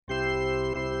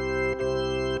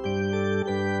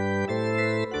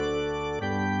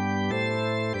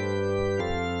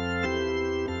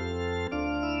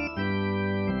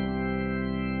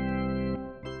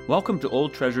Welcome to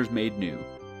Old Treasures Made New,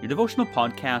 your devotional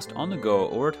podcast on the go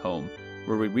or at home,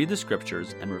 where we read the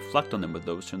scriptures and reflect on them with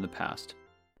those from the past.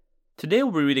 Today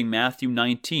we'll be reading Matthew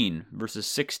 19, verses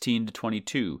 16 to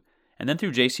 22, and then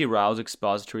through J.C. Ryle's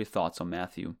expository thoughts on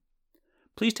Matthew.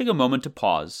 Please take a moment to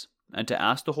pause and to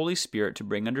ask the Holy Spirit to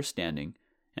bring understanding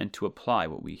and to apply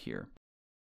what we hear.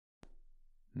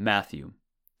 Matthew,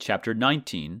 chapter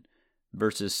 19,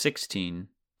 verses 16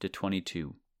 to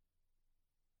 22.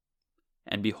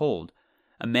 And behold,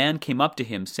 a man came up to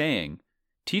him, saying,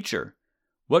 Teacher,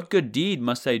 what good deed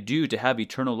must I do to have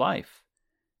eternal life?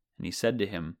 And he said to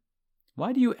him,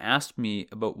 Why do you ask me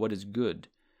about what is good?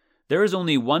 There is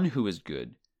only one who is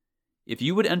good. If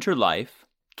you would enter life,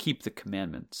 keep the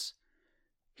commandments.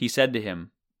 He said to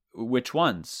him, Which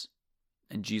ones?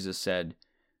 And Jesus said,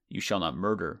 You shall not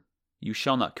murder. You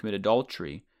shall not commit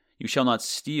adultery. You shall not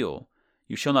steal.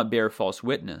 You shall not bear false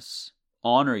witness.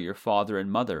 Honor your father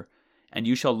and mother, and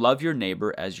you shall love your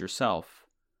neighbor as yourself.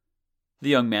 The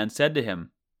young man said to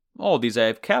him, All these I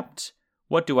have kept.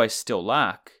 What do I still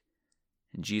lack?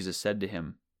 And Jesus said to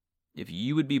him, If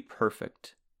you would be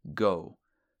perfect, go,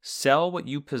 sell what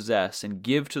you possess and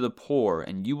give to the poor,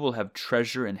 and you will have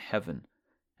treasure in heaven.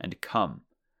 And come,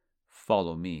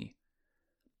 follow me.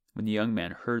 When the young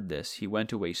man heard this, he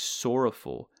went away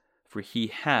sorrowful, for he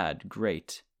had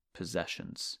great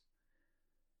possessions.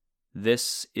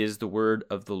 This is the word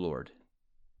of the Lord.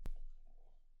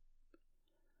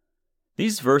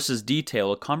 These verses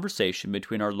detail a conversation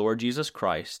between our Lord Jesus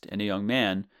Christ and a young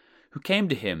man who came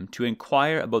to him to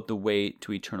inquire about the way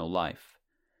to eternal life.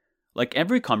 Like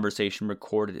every conversation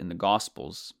recorded in the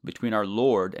Gospels between our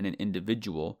Lord and an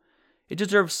individual, it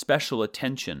deserves special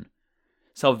attention.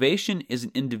 Salvation is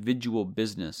an individual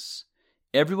business.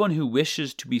 Everyone who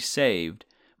wishes to be saved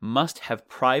must have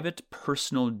private,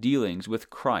 personal dealings with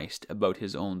Christ about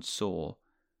his own soul.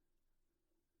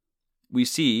 We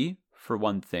see, for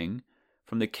one thing,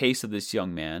 from the case of this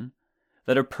young man,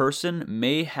 that a person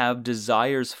may have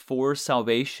desires for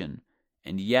salvation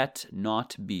and yet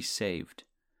not be saved.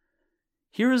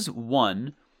 Here is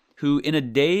one who, in a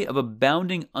day of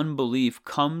abounding unbelief,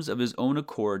 comes of his own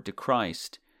accord to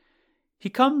Christ. He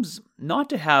comes not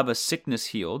to have a sickness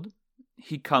healed.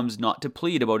 He comes not to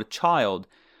plead about a child.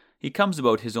 He comes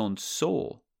about his own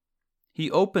soul.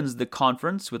 He opens the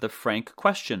conference with a frank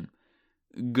question.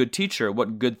 Good teacher,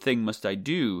 what good thing must I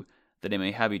do that I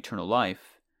may have eternal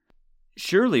life?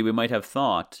 Surely we might have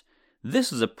thought,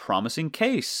 this is a promising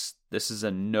case. This is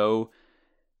a no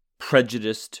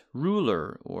prejudiced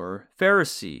ruler or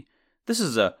Pharisee. This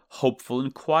is a hopeful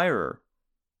inquirer.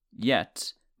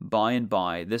 Yet, by and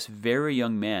by, this very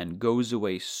young man goes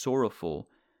away sorrowful,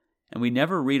 and we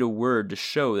never read a word to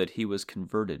show that he was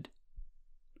converted.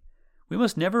 We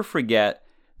must never forget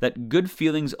that good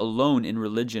feelings alone in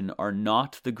religion are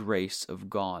not the grace of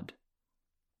God.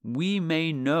 We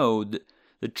may know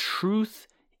the truth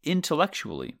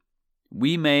intellectually.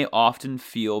 We may often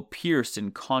feel pierced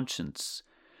in conscience.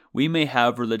 We may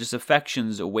have religious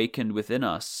affections awakened within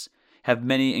us, have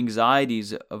many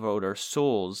anxieties about our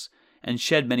souls, and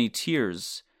shed many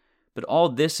tears. But all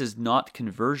this is not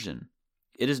conversion.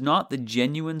 It is not the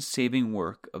genuine saving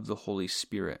work of the Holy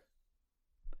Spirit.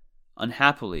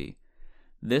 Unhappily,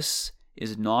 this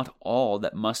is not all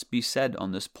that must be said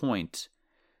on this point.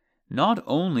 Not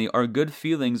only are good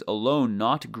feelings alone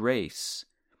not grace,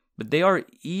 but they are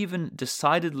even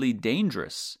decidedly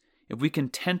dangerous if we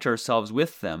content ourselves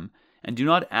with them and do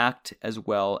not act as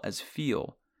well as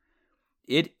feel.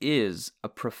 It is a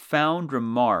profound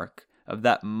remark of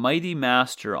that mighty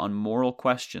master on moral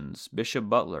questions, Bishop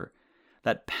Butler,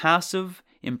 that passive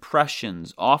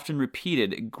impressions, often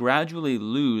repeated, gradually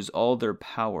lose all their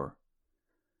power.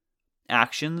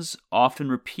 Actions, often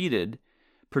repeated,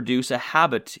 produce a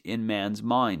habit in man's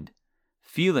mind.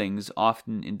 Feelings,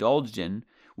 often indulged in,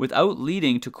 without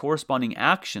leading to corresponding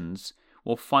actions,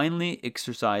 will finally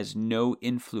exercise no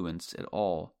influence at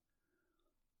all.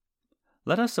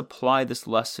 Let us apply this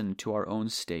lesson to our own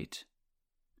state.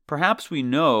 Perhaps we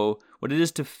know what it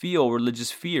is to feel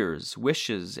religious fears,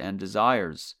 wishes, and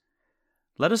desires.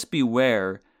 Let us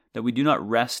beware that we do not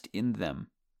rest in them.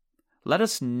 Let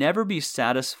us never be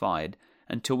satisfied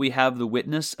until we have the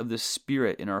witness of the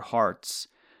Spirit in our hearts,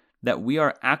 that we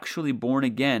are actually born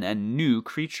again and new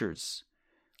creatures.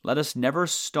 Let us never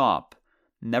stop,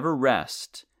 never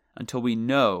rest, until we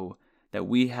know that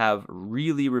we have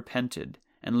really repented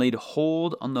and laid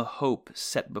hold on the hope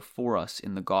set before us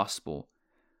in the gospel.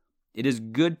 It is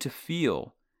good to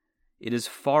feel. It is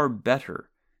far better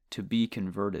to be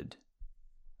converted.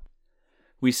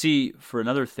 We see, for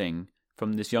another thing,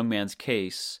 from this young man's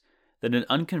case, that an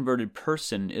unconverted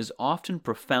person is often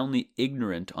profoundly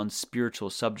ignorant on spiritual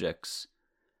subjects.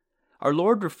 Our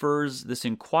Lord refers this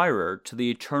inquirer to the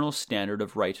eternal standard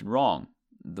of right and wrong,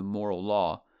 the moral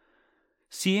law.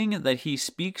 Seeing that he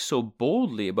speaks so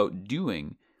boldly about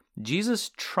doing,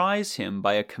 Jesus tries him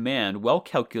by a command well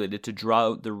calculated to draw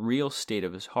out the real state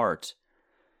of his heart.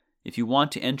 If you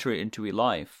want to enter into a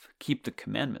life, keep the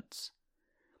commandments.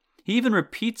 He even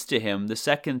repeats to him the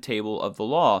second table of the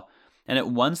law, and at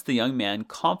once the young man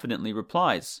confidently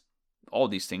replies, "All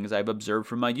these things I have observed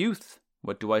from my youth.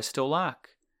 What do I still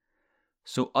lack?"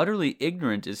 So utterly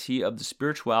ignorant is he of the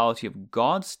spirituality of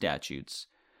God's statutes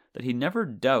that he never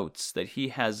doubts that he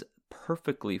has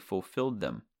perfectly fulfilled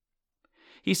them.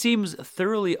 He seems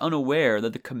thoroughly unaware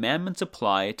that the commandments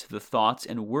apply to the thoughts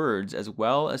and words as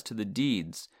well as to the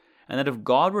deeds, and that if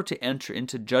God were to enter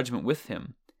into judgment with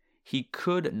him, he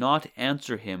could not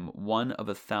answer him 1 of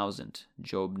 1,000.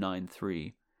 Job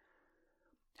 9:3.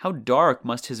 How dark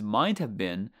must his mind have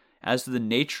been as to the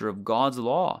nature of God's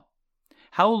law?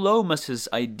 How low must his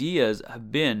ideas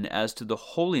have been as to the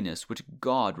holiness which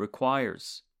God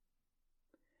requires?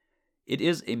 It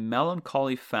is a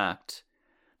melancholy fact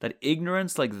that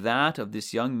ignorance like that of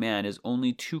this young man is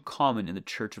only too common in the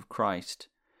Church of Christ.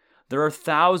 There are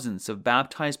thousands of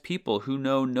baptized people who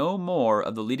know no more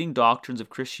of the leading doctrines of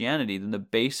Christianity than the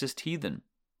basest heathen.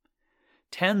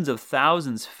 Tens of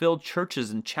thousands fill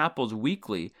churches and chapels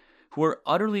weekly who are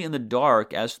utterly in the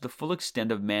dark as to the full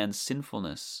extent of man's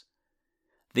sinfulness.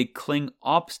 They cling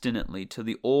obstinately to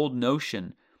the old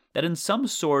notion that in some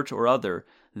sort or other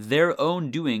their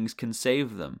own doings can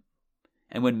save them.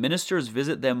 And when ministers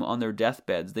visit them on their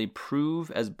deathbeds, they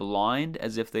prove as blind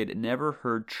as if they'd never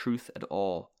heard truth at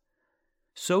all.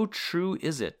 So true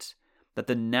is it that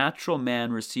the natural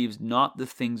man receives not the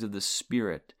things of the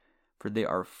Spirit, for they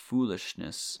are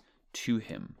foolishness to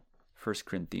him. 1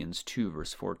 Corinthians 2,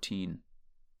 verse 14.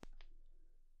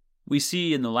 We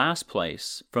see in the last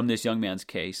place, from this young man's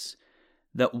case,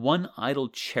 that one idol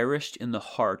cherished in the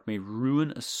heart may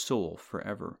ruin a soul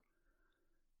forever.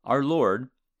 Our Lord,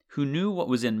 who knew what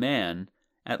was in man,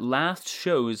 at last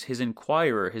shows his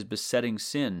inquirer his besetting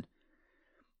sin.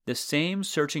 The same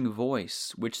searching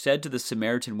voice which said to the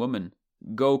Samaritan woman,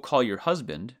 "Go call your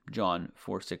husband," John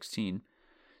 4:16,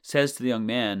 says to the young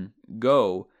man,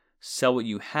 "Go, sell what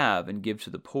you have and give to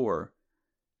the poor."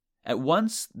 At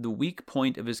once the weak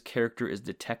point of his character is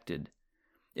detected.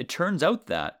 It turns out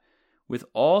that, with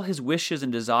all his wishes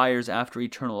and desires after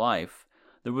eternal life,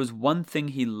 there was one thing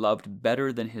he loved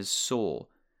better than his soul,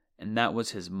 and that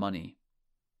was his money.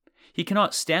 He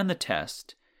cannot stand the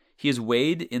test. He is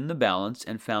weighed in the balance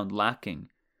and found lacking,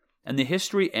 and the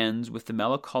history ends with the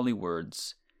melancholy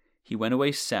words, "He went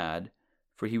away sad,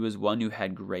 for he was one who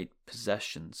had great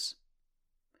possessions."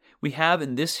 We have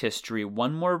in this history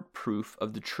one more proof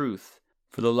of the truth,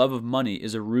 for the love of money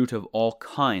is a root of all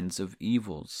kinds of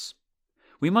evils.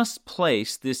 We must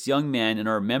place this young man in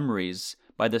our memories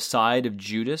by the side of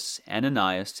Judas,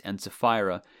 Ananias, and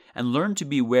Sapphira, and learn to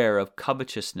beware of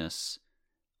covetousness.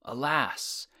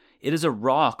 Alas, it is a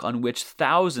rock on which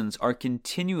thousands are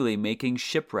continually making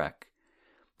shipwreck.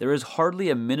 There is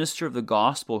hardly a minister of the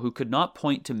gospel who could not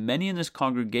point to many in this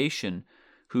congregation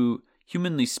who,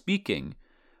 humanly speaking,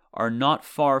 are not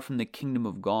far from the kingdom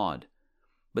of God,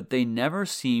 but they never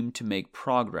seem to make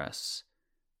progress.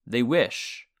 They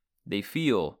wish, they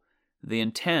feel, they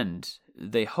intend,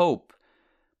 they hope,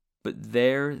 but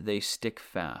there they stick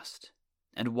fast.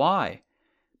 And why?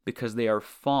 Because they are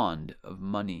fond of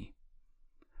money.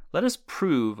 Let us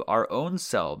prove our own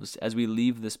selves as we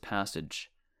leave this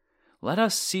passage. Let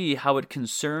us see how it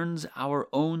concerns our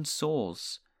own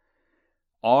souls.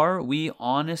 Are we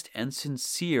honest and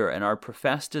sincere in our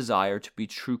professed desire to be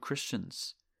true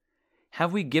Christians?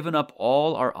 Have we given up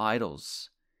all our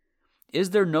idols? Is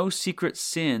there no secret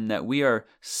sin that we are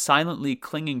silently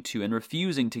clinging to and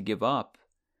refusing to give up?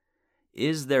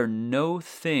 Is there no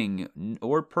thing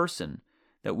or person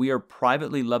that we are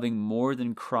privately loving more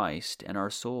than Christ and our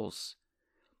souls?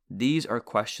 These are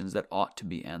questions that ought to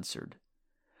be answered.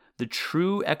 The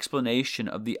true explanation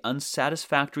of the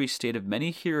unsatisfactory state of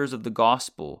many hearers of the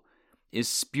gospel is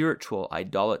spiritual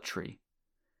idolatry.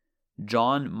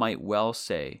 John might well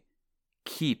say,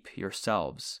 "Keep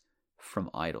yourselves from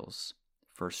idols."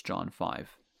 1 John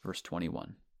 5, verse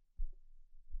 21.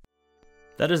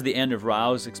 That is the end of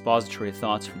Rao's expository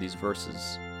thoughts for these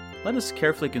verses. Let us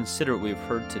carefully consider what we have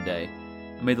heard today,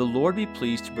 and may the Lord be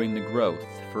pleased to bring the growth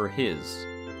for His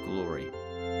glory.